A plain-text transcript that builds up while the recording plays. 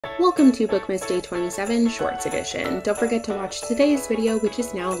Welcome to Bookmas Day 27 Shorts Edition. Don't forget to watch today's video, which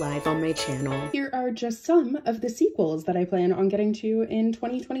is now live on my channel. Here are just some of the sequels that I plan on getting to in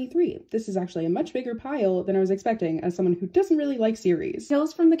 2023. This is actually a much bigger pile than I was expecting as someone who doesn't really like series.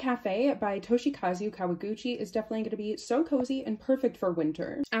 Tales from the Cafe by Toshikazu Kawaguchi is definitely going to be so cozy and perfect for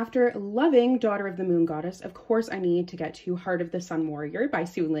winter. After loving Daughter of the Moon Goddess, of course I need to get to Heart of the Sun Warrior by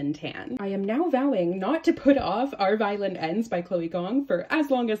Su Lin Tan. I am now vowing not to put off Our Violent Ends by Chloe Gong for as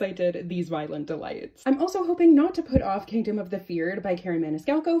long as I did These Violent Delights. I'm also hoping not to put off Kingdom of the Feared by Karen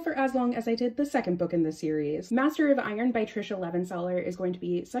Maniscalco for as long as I did the second book in the series. Master of Iron by Trisha Levenseller is going to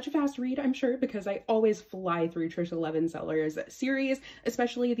be such a fast read, I'm sure, because I always fly through Trisha Levenseller's series,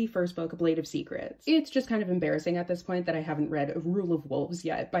 especially the first book, Blade of Secrets. It's just kind of embarrassing at this point that I haven't read Rule of Wolves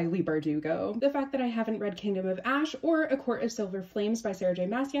yet by Leigh Bardugo. The fact that I haven't read Kingdom of Ash or A Court of Silver Flames by Sarah J.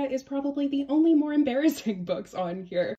 Maas yet is probably the only more embarrassing books on here.